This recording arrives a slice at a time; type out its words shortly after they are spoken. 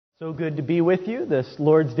So good to be with you this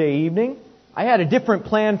Lord's Day evening. I had a different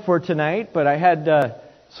plan for tonight, but I had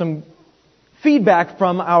some feedback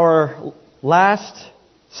from our last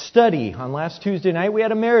study. On last Tuesday night, we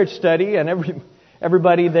had a marriage study, and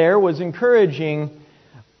everybody there was encouraging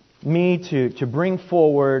me to bring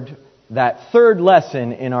forward that third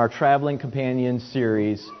lesson in our Traveling Companions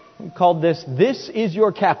series. We called this Is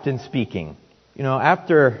Your Captain Speaking? You know,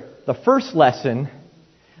 after the first lesson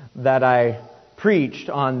that I preached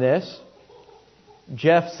on this,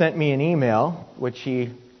 Jeff sent me an email, which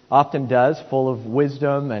he often does, full of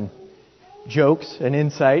wisdom and jokes and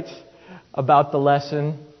insights about the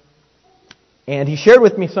lesson. And he shared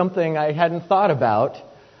with me something I hadn't thought about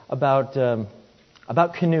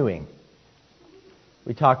canoeing.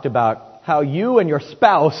 We talked about how you and your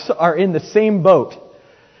spouse are in the same boat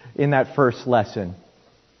in that first lesson.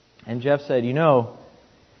 And Jeff said, you know,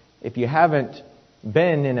 if you haven't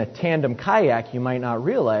been in a tandem kayak, you might not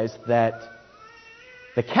realize that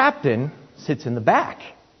the captain sits in the back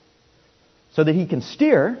so that he can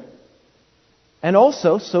steer, and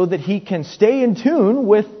also so that he can stay in tune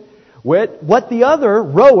with what the other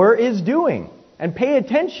rower is doing and pay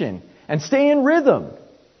attention and stay in rhythm.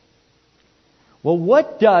 Well,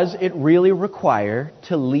 what does it really require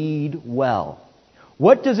to lead well?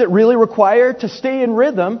 What does it really require to stay in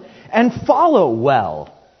rhythm and follow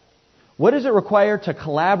well? What does it require to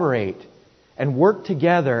collaborate and work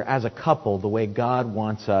together as a couple the way God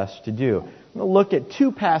wants us to do? I'm going to look at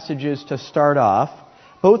two passages to start off,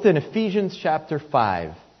 both in Ephesians chapter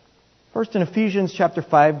 5. First, in Ephesians chapter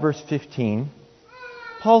 5, verse 15,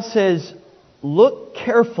 Paul says, "Look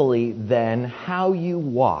carefully then how you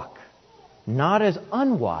walk, not as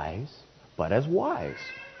unwise, but as wise."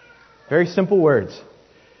 Very simple words.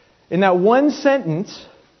 In that one sentence,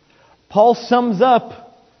 Paul sums up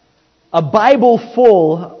a Bible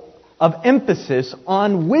full of emphasis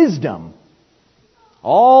on wisdom.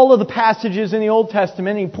 All of the passages in the Old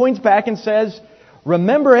Testament, he points back and says,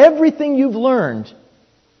 remember everything you've learned.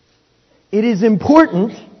 It is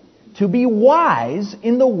important to be wise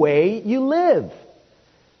in the way you live.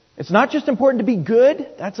 It's not just important to be good,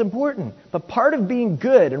 that's important. But part of being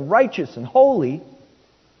good and righteous and holy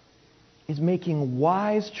is making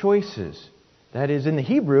wise choices. That is, in the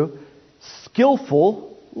Hebrew, skillful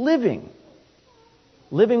living.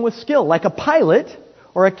 Living with skill, like a pilot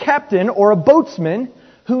or a captain or a boatsman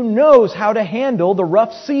who knows how to handle the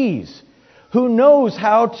rough seas, who knows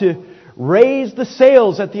how to raise the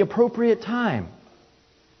sails at the appropriate time.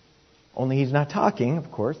 Only he's not talking, of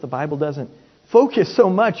course. The Bible doesn't focus so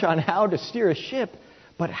much on how to steer a ship,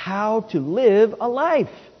 but how to live a life.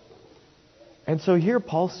 And so here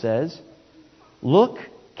Paul says, look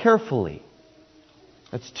carefully.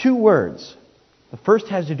 That's two words. The first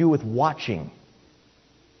has to do with watching.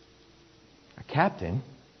 A captain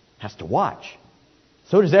has to watch.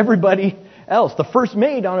 So does everybody else. The first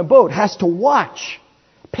mate on a boat has to watch.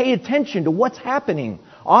 Pay attention to what's happening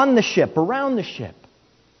on the ship, around the ship.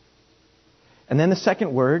 And then the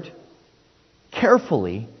second word,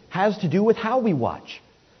 carefully, has to do with how we watch.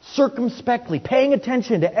 Circumspectly, paying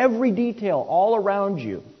attention to every detail all around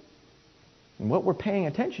you. And what we're paying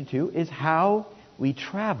attention to is how we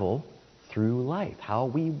travel through life. How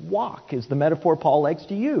we walk is the metaphor Paul likes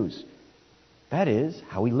to use. That is,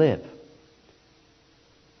 how we live.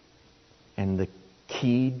 And the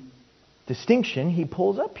key distinction he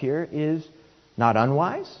pulls up here is not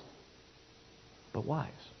unwise, but wise.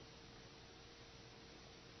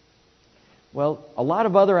 Well, a lot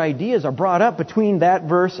of other ideas are brought up between that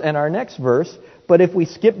verse and our next verse, but if we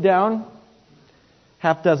skip down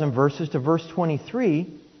half dozen verses to verse 23,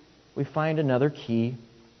 we find another key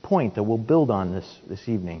point that we'll build on this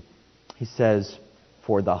evening. He says,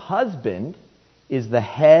 "For the husband is the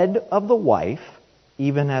head of the wife,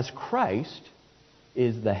 even as Christ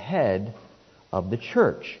is the head of the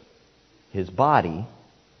church, his body,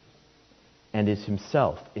 and is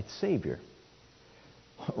himself its Savior."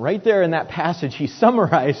 Right there in that passage, he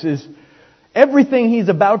summarizes everything he's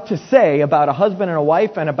about to say about a husband and a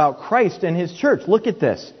wife and about Christ and his church. Look at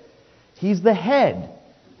this. He's the head.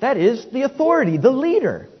 That is the authority, the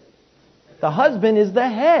leader. The husband is the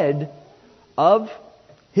head of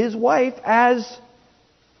his wife as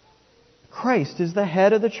Christ is the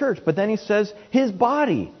head of the church. But then he says his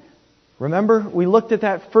body. Remember, we looked at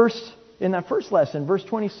that in that first lesson, verse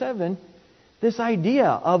 27, this idea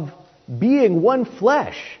of being one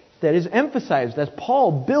flesh that is emphasized as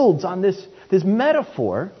Paul builds on this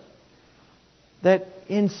metaphor that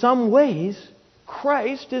in some ways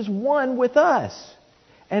Christ is one with us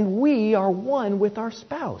and we are one with our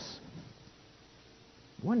spouse.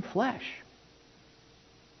 One flesh.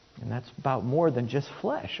 And that's about more than just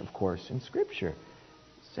flesh, of course, in Scripture.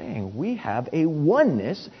 Saying we have a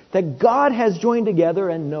oneness that God has joined together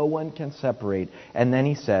and no one can separate. And then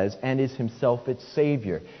he says, and is himself its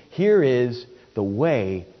Savior. Here is the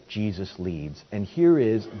way Jesus leads. And here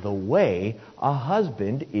is the way a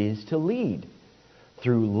husband is to lead.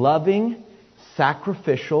 Through loving,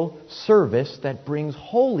 sacrificial service that brings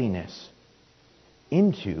holiness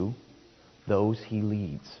into those he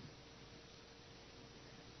leads.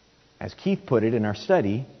 As Keith put it in our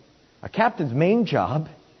study, a captain's main job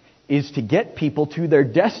is to get people to their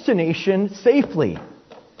destination safely.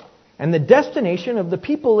 And the destination of the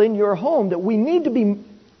people in your home that we need to be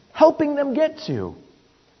helping them get to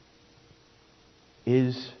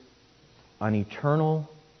is an eternal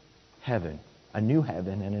heaven, a new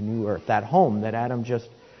heaven and a new earth. That home that Adam just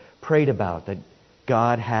prayed about, that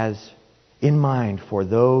God has in mind for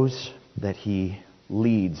those that he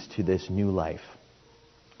leads to this new life.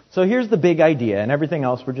 So here's the big idea, and everything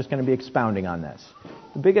else we're just going to be expounding on this.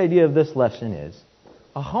 The big idea of this lesson is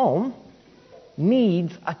a home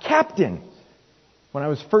needs a captain. When I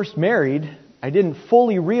was first married, I didn't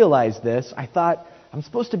fully realize this. I thought, I'm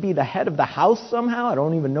supposed to be the head of the house somehow. I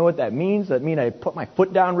don't even know what that means. Does that mean I put my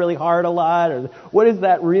foot down really hard a lot? Or what is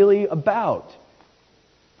that really about?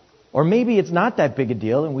 Or maybe it's not that big a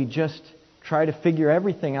deal and we just try to figure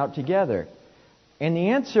everything out together. And the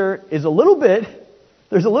answer is there's a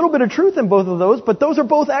little bit of truth in both of those, but those are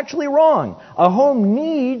both actually wrong. A home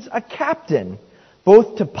needs a captain,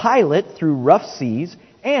 both to pilot through rough seas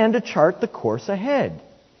and to chart the course ahead,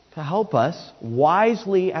 to help us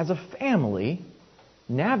wisely as a family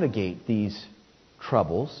navigate these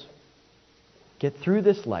troubles, get through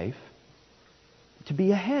this life, to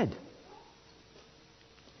be ahead.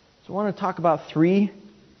 So I want to talk about 3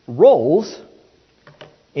 roles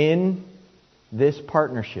in this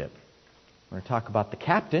partnership. We're going to talk about the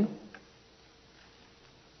captain.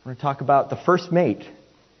 We're going to talk about the first mate.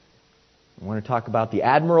 I want to talk about the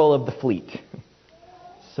admiral of the fleet.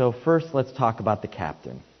 So first, let's talk about the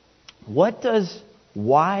captain. What does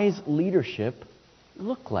wise leadership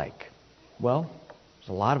look like? Well, there's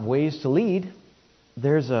a lot of ways to lead.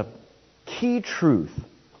 There's a key truth,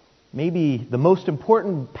 maybe the most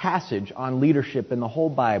important passage on leadership in the whole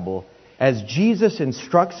Bible, as Jesus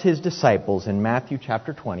instructs his disciples in Matthew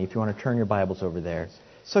chapter 20, if you want to turn your Bibles over there.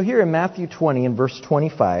 So here in Matthew 20 in verse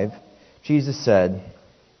 25, Jesus said,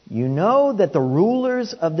 "You know that the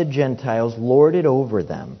rulers of the Gentiles lord it over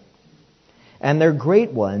them, and their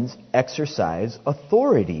great ones exercise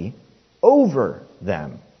authority over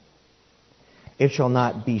them. It shall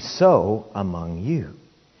not be so among you,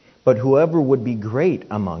 but whoever would be great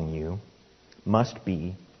among you must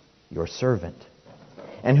be your servant.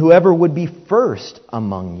 And whoever would be first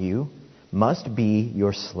among you must be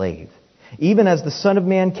your slave. Even as the Son of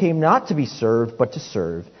Man came not to be served, but to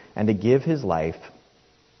serve, and to give his life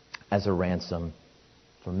as a ransom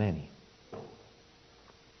for many."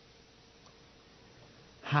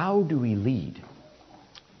 How do we lead?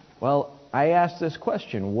 Well, I asked this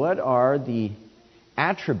question: what are the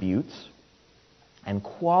attributes and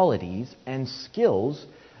qualities and skills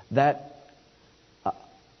that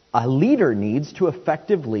a leader needs to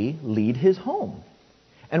effectively lead his home?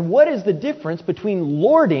 And what is the difference between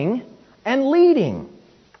lording and leading?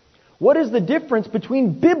 What is the difference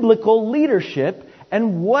between biblical leadership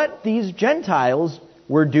and what these Gentiles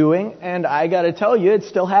were doing? And I got to tell you, it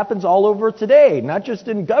still happens all over today, not just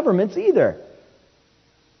in governments either.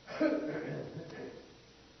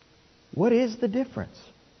 What is the difference?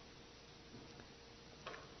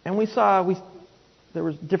 And there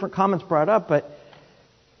was different comments brought up, but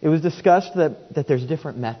it was discussed that there's a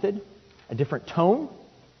different method, a different tone,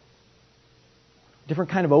 different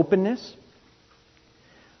kind of openness.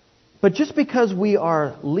 But just because we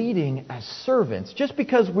are leading as servants, just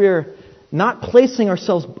because we're not placing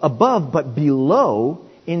ourselves above but below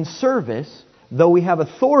in service, though we have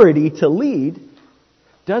authority to lead,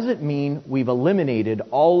 doesn't mean we've eliminated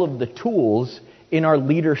all of the tools in our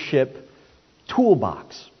leadership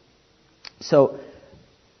toolbox. So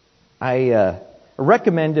I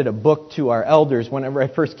recommended a book to our elders whenever I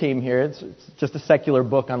first came here. It's just a secular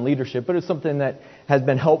book on leadership, but it's something that has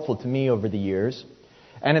been helpful to me over the years.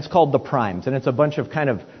 And it's called The Primes, and it's a bunch of kind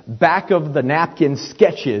of back-of-the-napkin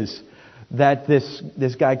sketches that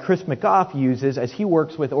this guy, Chris McGough, uses as he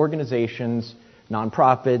works with organizations,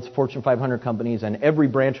 nonprofits, Fortune 500 companies, and every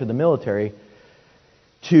branch of the military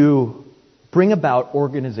to bring about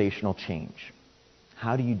organizational change.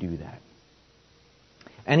 How do you do that?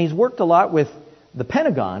 And he's worked a lot with the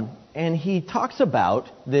Pentagon, and he talks about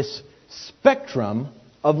this spectrum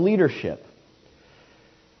of leadership.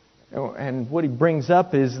 And what he brings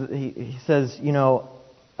up is, he says,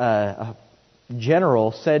 a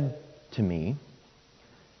general said to me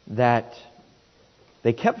that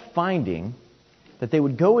they kept finding that they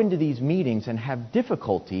would go into these meetings and have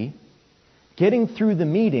difficulty getting through the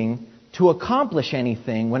meeting to accomplish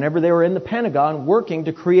anything whenever they were in the Pentagon working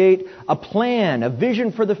to create a plan, a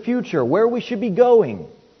vision for the future, where we should be going.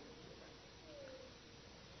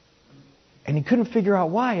 And he couldn't figure out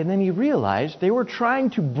why. And then he realized they were trying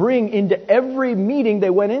to bring into every meeting they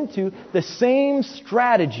went into the same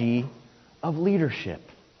strategy of leadership.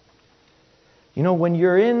 When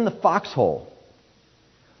you're in the foxhole,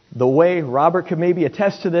 the way Robert could maybe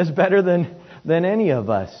attest to this better than any of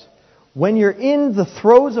us, when you're in the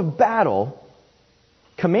throes of battle,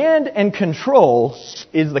 command and control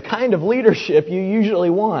is the kind of leadership you usually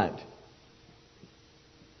want.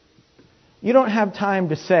 You don't have time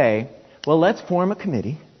to say, well, let's form a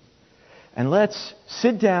committee and let's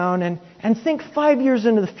sit down and think 5 years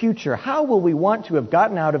into the future. How will we want to have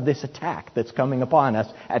gotten out of this attack that's coming upon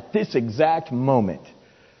us at this exact moment?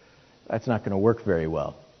 That's not going to work very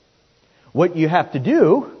well. What you have to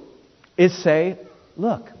do is say,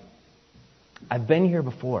 look, I've been here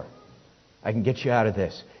before. I can get you out of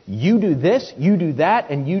this. You do this, you do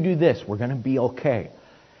that, and you do this. We're going to be okay.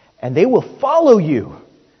 And they will follow you.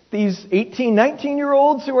 These 18,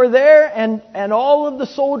 19-year-olds who are there and all of the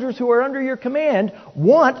soldiers who are under your command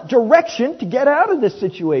want direction to get out of this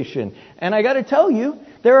situation. And I got to tell you,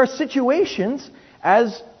 there are situations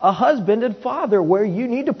as a husband and father where you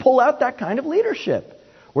need to pull out that kind of leadership.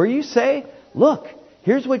 Where you say, look,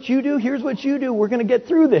 here's what you do, here's what you do, we're going to get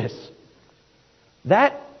through this.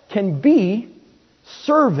 That can be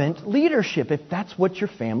servant leadership if that's what your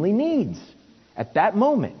family needs at that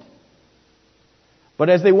moment. But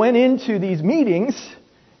as they went into these meetings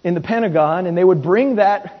in the Pentagon and they would bring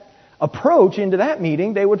that approach into that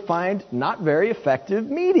meeting, they would find not very effective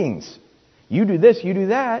meetings. You do this, you do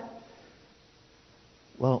that.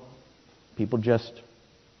 Well, people just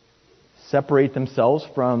separate themselves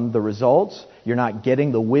from the results. You're not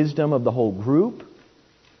getting the wisdom of the whole group.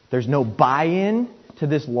 There's no buy-in to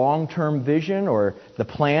this long-term vision or the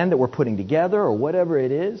plan that we're putting together or whatever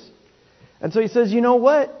it is. And so he says, you know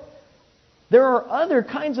what? There are other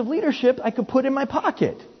kinds of leadership I could put in my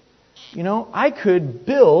pocket. I could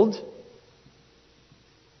build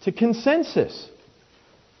to consensus.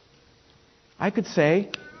 I could say,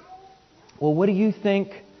 well, what do you think?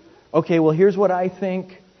 Okay, well, here's what I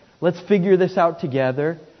think. Let's figure this out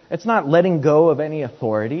together. It's not letting go of any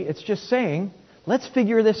authority. It's just saying, let's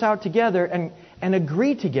figure this out together and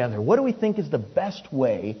agree together. What do we think is the best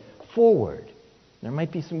way forward? There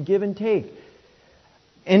might be some give and take.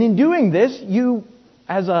 And in doing this, you,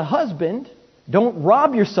 as a husband, don't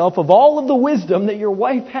rob yourself of all of the wisdom that your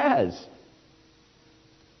wife has.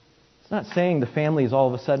 It's not saying the family is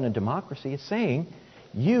all of a sudden a democracy. It's saying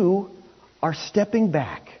you are stepping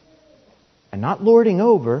back and not lording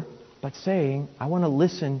over, but saying, I want to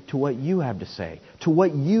listen to what you have to say, to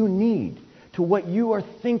what you need, to what you are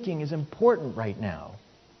thinking is important right now.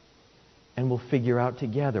 And we'll figure out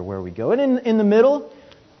together where we go. And in the middle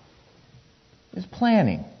is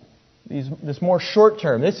planning. This more short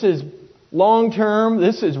term. This is long term.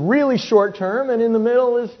 This is really short term. And in the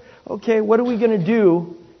middle is, okay, what are we going to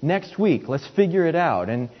do next week? Let's figure it out.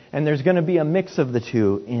 And there's going to be a mix of the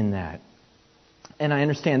two in that. And I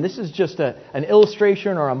understand this is just an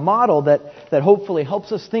illustration or a model that hopefully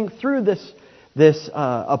helps us think through this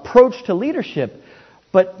approach to leadership.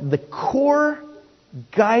 But the core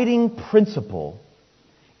guiding principle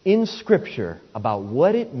in Scripture about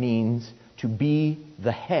what it means to be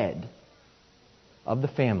the head of the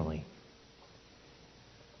family.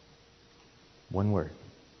 One word.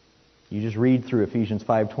 You just read through Ephesians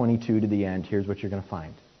 5:22 to the end. Here's what you're going to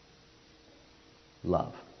find.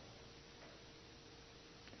 Love.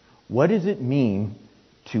 What does it mean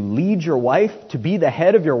to lead your wife, to be the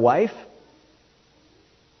head of your wife?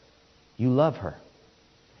 You love her.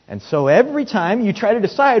 And so every time you try to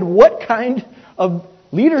decide what kind of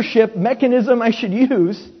leadership mechanism I should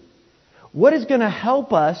use, what is going to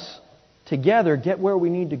help us together get where we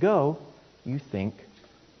need to go, you think,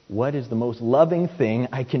 what is the most loving thing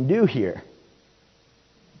I can do here?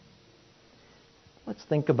 Let's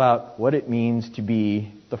think about what it means to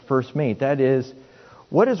be the first mate. That is,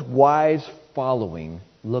 what does wise following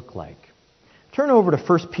look like? Turn over to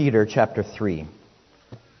 1 Peter chapter 3.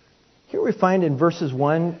 Here we find in verses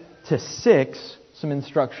 1 to 6 some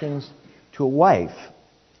instructions to a wife.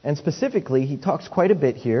 And specifically, he talks quite a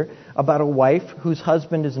bit here about a wife whose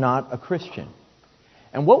husband is not a Christian.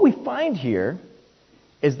 And what we find here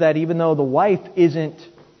is that even though the wife isn't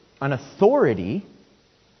an authority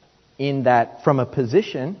in that from a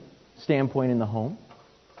position standpoint in the home,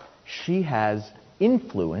 she has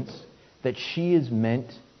influence that she is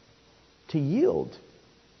meant to yield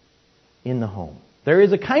in the home. There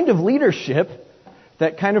is a kind of leadership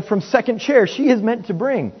that kind of from second chair she is meant to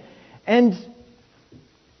bring. And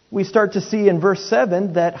we start to see in verse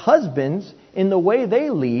 7 that husbands, in the way they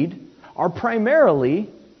lead, are primarily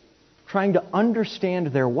trying to understand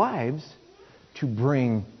their wives to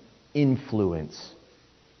bring influence.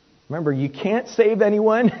 Remember, you can't save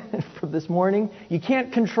anyone from this morning. You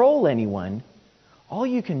can't control anyone. All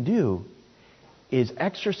you can do is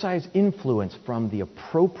exercise influence from the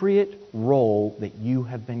appropriate role that you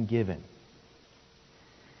have been given.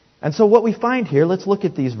 And so what we find here, let's look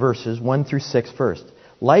at these verses 1 through 6 first.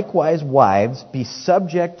 Likewise, wives, be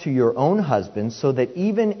subject to your own husbands, so that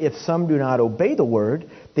even if some do not obey the word,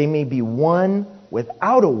 they may be won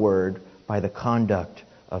without a word by the conduct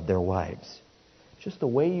of their wives. Just the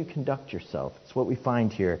way you conduct yourself. It's what we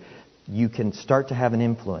find here. You can start to have an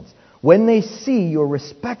influence. When they see your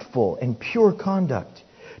respectful and pure conduct,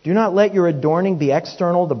 do not let your adorning be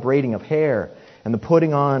external, the braiding of hair, and the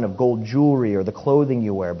putting on of gold jewelry or the clothing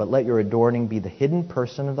you wear, but let your adorning be the hidden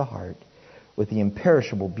person of the heart, with the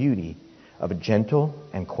imperishable beauty of a gentle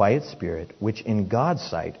and quiet spirit, which in God's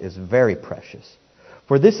sight is very precious.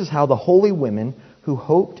 For this is how the holy women who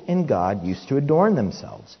hoped in God used to adorn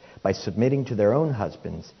themselves, by submitting to their own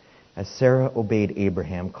husbands, as Sarah obeyed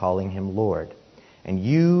Abraham, calling him Lord. And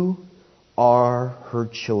you are her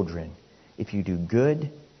children, if you do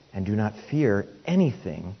good and do not fear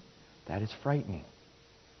anything that is frightening.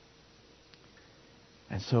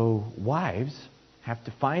 And so wives have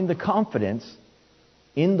to find the confidence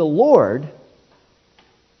in the Lord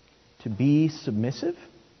to be submissive,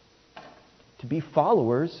 to be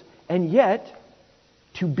followers, and yet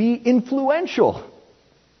to be influential,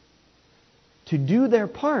 to do their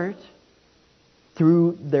part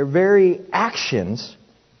through their very actions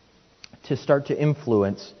to start to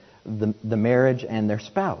influence the marriage and their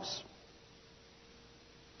spouse.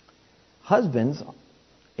 Husbands,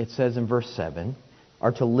 it says in verse 7,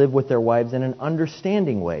 are to live with their wives in an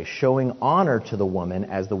understanding way, showing honor to the woman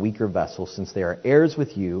as the weaker vessel, since they are heirs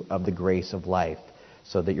with you of the grace of life,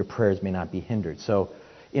 so that your prayers may not be hindered. So,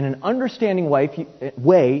 in an understanding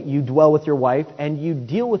way, you dwell with your wife and you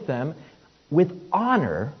deal with them with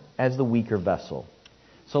honor as the weaker vessel.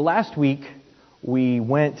 So last weekend we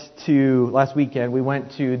went to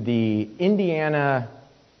the Indiana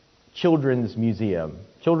Children's Museum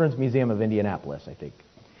of Indianapolis, I think.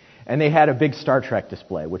 And they had a big Star Trek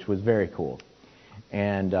display, which was very cool.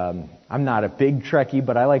 And I'm not a big Trekkie,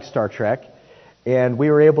 but I like Star Trek. And we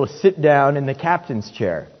were able to sit down in the captain's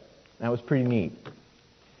chair. That was pretty neat.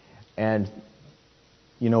 And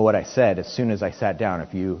you know what I said as soon as I sat down,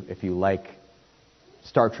 if you like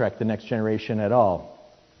Star Trek The Next Generation at all.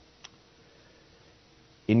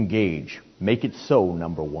 Engage. Make it so,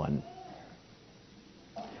 number one.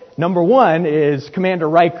 Number one is Commander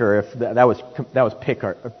Riker. If that was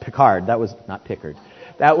Picard. That was not Pickard.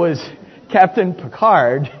 That was Captain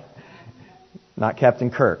Picard, not Captain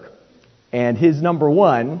Kirk. And his number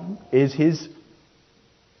one is his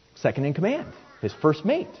second in command, his first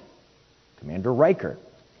mate, Commander Riker.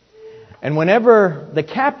 And whenever the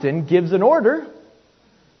captain gives an order,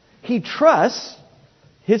 he trusts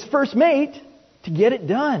his first mate to get it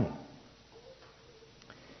done.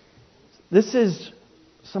 This is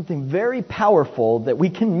something very powerful that we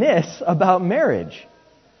can miss about marriage,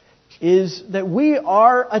 is that we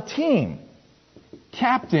are a team,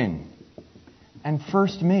 captain and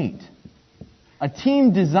first mate. A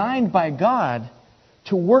team designed by God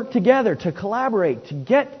to work together, to collaborate, to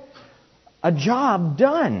get a job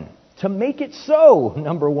done, to make it so,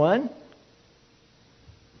 number one.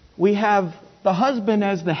 We have the husband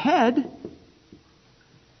as the head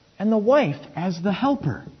and the wife as the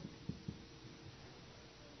helper.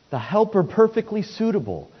 The helper perfectly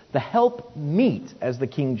suitable. The help meet, as the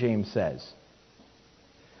King James says.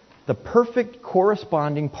 The perfect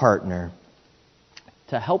corresponding partner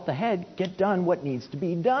to help the head get done what needs to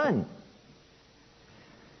be done.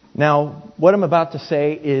 Now, what I'm about to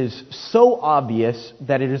say is so obvious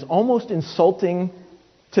that it is almost insulting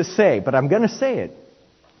to say, but I'm going to say it.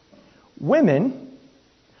 Women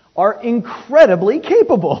are incredibly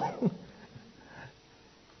capable.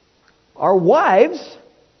 Our wives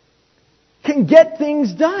can get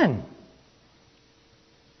things done.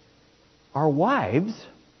 Our wives,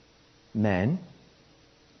 men,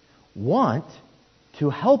 want to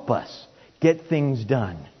help us get things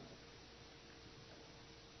done.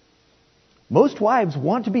 Most wives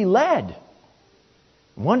want to be led,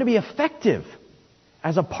 want to be effective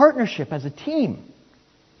as a partnership, as a team.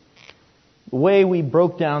 the way we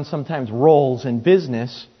broke down sometimes roles in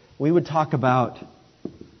business, we would talk about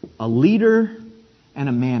a leader and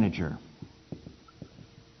a manager.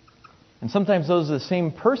 And sometimes those are the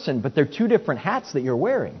same person, but they're two different hats that you're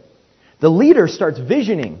wearing. The leader starts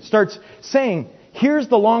visioning, starts saying, here's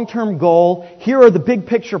the long-term goal, here are the big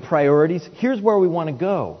picture priorities, here's where we want to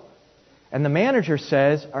go. And the manager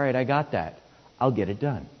says, all right, I got that. I'll get it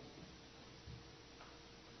done.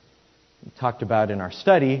 We talked about in our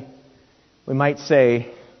study, we might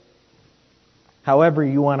say, however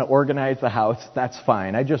you want to organize the house, that's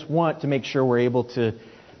fine. I just want to make sure we're able to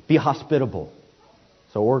be hospitable.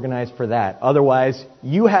 So organize for that. Otherwise,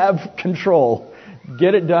 you have control.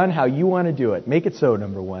 Get it done how you want to do it. Make it so,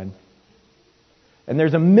 number one. And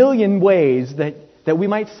there's a million ways that we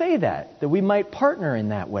might say that we might partner in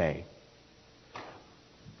that way.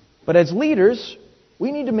 But as leaders,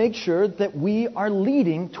 we need to make sure that we are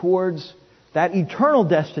leading towards that eternal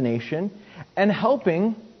destination and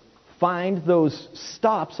helping find those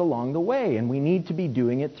stops along the way. And we need to be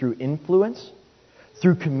doing it through influence,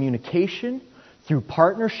 through communication, through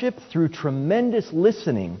partnership, through tremendous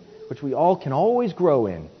listening, which we all can always grow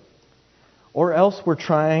in. Or else we're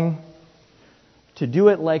trying to do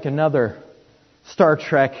it like another Star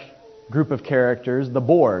Trek group of characters, the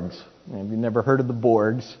Borgs. If you've never heard of the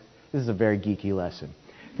Borgs, this is a very geeky lesson.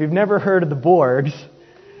 If you've never heard of the Borgs,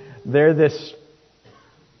 they're this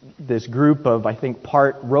group of, I think,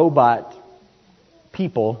 part robot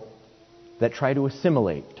people that try to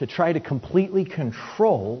assimilate, to try to completely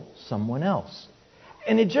control someone else.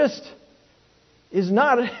 And it just is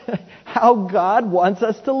not how God wants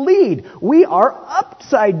us to lead. We are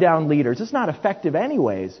upside down leaders. It's not effective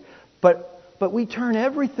anyways. But we turn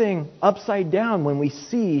everything upside down when we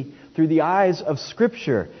see through the eyes of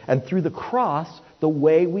Scripture and through the cross the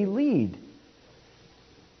way we lead.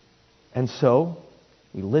 And so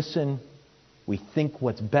we listen, we think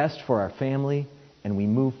what's best for our family, and we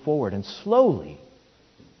move forward. And slowly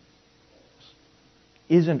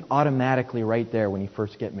isn't automatically right there when you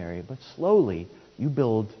first get married, but slowly you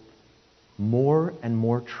build more and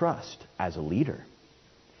more trust as a leader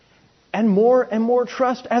and more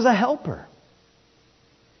trust as a helper.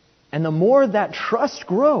 And the more that trust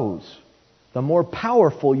grows, the more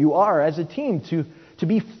powerful you are as a team to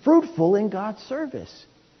be fruitful in God's service.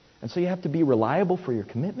 And so you have to be reliable for your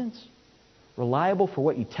commitments, reliable for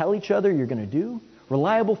what you tell each other you're going to do,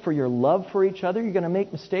 reliable for your love for each other. You're going to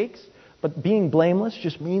make mistakes, but being blameless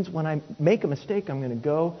just means when I make a mistake, I'm going to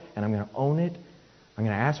go and I'm going to own it. I'm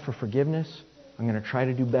going to ask for forgiveness. I'm going to try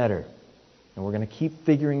to do better. And we're going to keep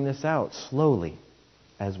figuring this out slowly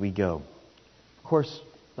as we go. Of course,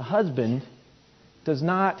 the husband does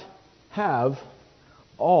not have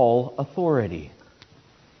all authority.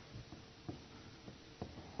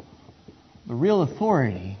 The real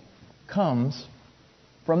authority comes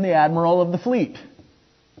from the admiral of the fleet.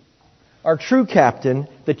 Our true captain,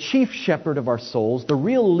 the chief shepherd of our souls, the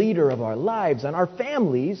real leader of our lives and our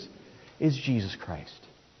families is Jesus Christ.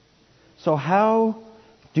 So how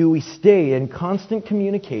do we stay in constant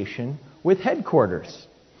communication with headquarters?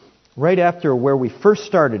 Right after where we first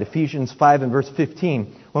started, Ephesians 5 and verse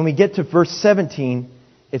 15, when we get to verse 17,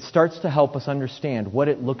 it starts to help us understand what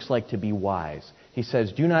it looks like to be wise. He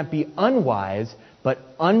says, do not be unwise, but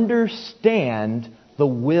understand the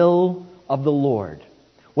will of the Lord.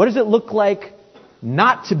 What does it look like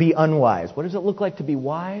not to be unwise? What does it look like to be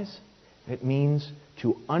wise? It means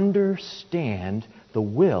to understand the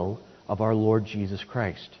will of our Lord Jesus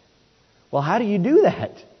Christ. Well, how do you do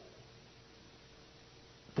that?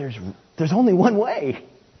 There's only one way.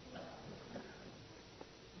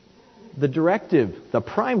 The directive, the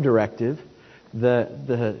prime directive,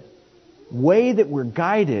 the way that we're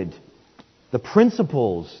guided, the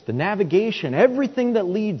principles, the navigation, everything that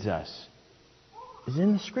leads us is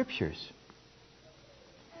in the Scriptures.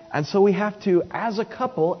 And so we have to, as a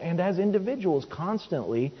couple and as individuals,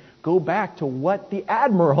 constantly go back to what the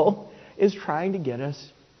admiral is trying to get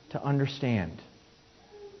us to understand.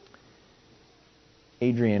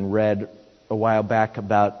 Adrian read a while back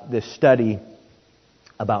about this study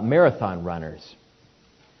about marathon runners.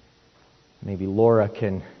 Maybe Laura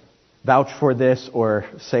can vouch for this or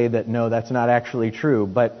say that no, that's not actually true.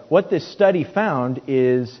 But what this study found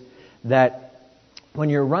is that when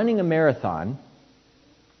you're running a marathon,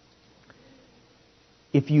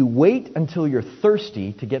 if you wait until you're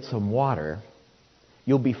thirsty to get some water,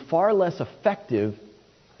 you'll be far less effective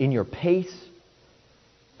in your pace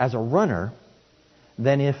as a runner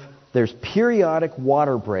than if there's periodic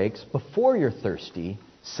water breaks before you're thirsty,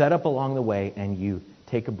 set up along the way, and you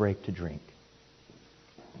take a break to drink.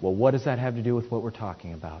 Well, what does that have to do with what we're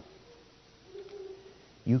talking about?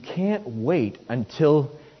 You can't wait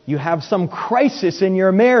until you have some crisis in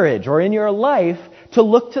your marriage or in your life to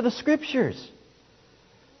look to the Scriptures.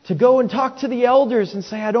 To go and talk to the elders and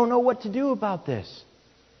say, I don't know what to do about this.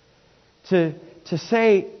 To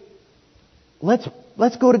say, let's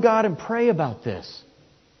go to God and pray about this.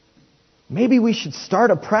 Maybe we should start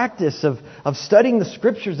a practice of studying the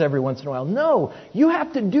Scriptures every once in a while. No, you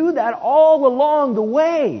have to do that all along the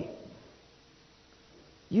way.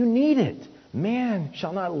 You need it. Man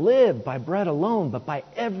shall not live by bread alone, but by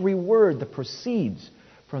every word that proceeds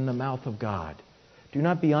from the mouth of God. Do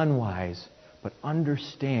not be unwise, but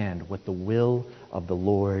understand what the will of the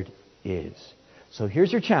Lord is. So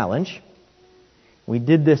here's your challenge. We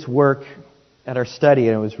did this work at our study,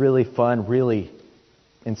 and it was really fun, really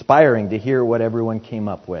inspiring to hear what everyone came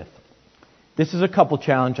up with. This is a couple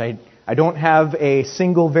challenge. I don't have a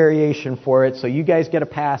single variation for it, so you guys get a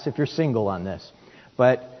pass if you're single on this.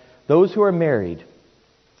 But those who are married,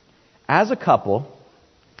 as a couple,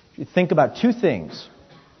 you think about two things.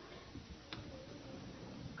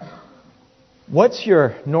 What's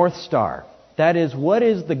your North Star? That is, what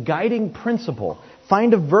is the guiding principle?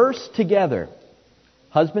 Find a verse together.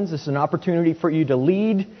 Husbands, this is an opportunity for you to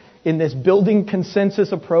lead in this building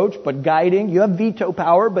consensus approach, but guiding. You have veto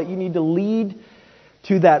power, but you need to lead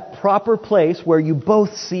to that proper place where you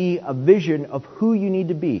both see a vision of who you need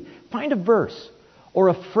to be. Find a verse or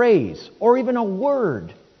a phrase or even a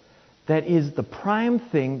word that is the prime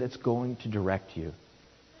thing that's going to direct you.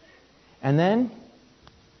 And then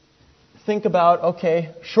think about,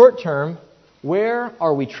 okay, short term, where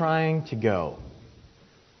are we trying to go?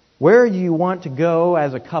 Where do you want to go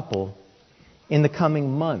as a couple in the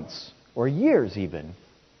coming months or years even?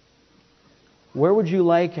 Where would you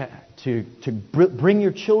like to bring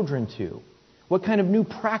your children to? What kind of new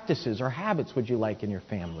practices or habits would you like in your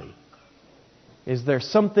family? Is there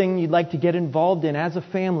something you'd like to get involved in as a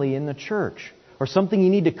family in the church? Or something you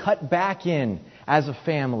need to cut back in as a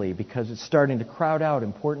family because it's starting to crowd out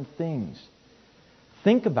important things?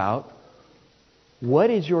 Think about what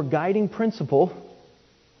is your guiding principle.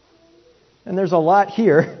 And there's a lot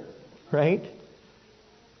here, right?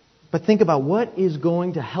 But think about what is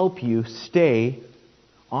going to help you stay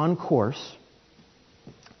on course.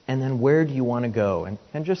 And then where do you want to go?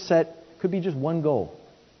 And just set, could be just one goal.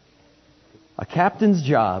 A captain's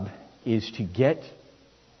job is to get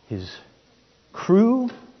his crew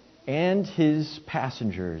and his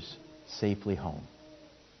passengers safely home.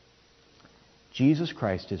 Jesus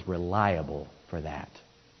Christ is reliable for that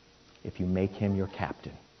if you make Him your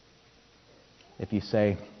captain. If you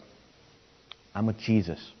say, I'm with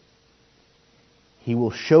Jesus, He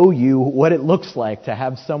will show you what it looks like to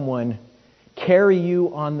have someone carry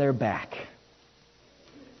you on their back.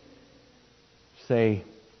 Say,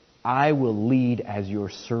 I will lead as your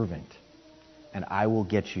servant, and I will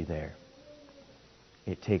get you there.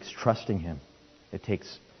 It takes trusting Him. It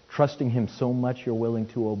takes trusting Him so much you're willing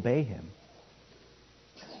to obey Him.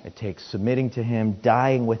 It takes submitting to Him,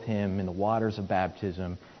 dying with Him in the waters of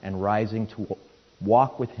baptism, and rising to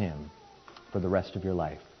walk with Him for the rest of your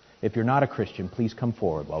life. If you're not a Christian, please come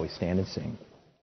forward while we stand and sing.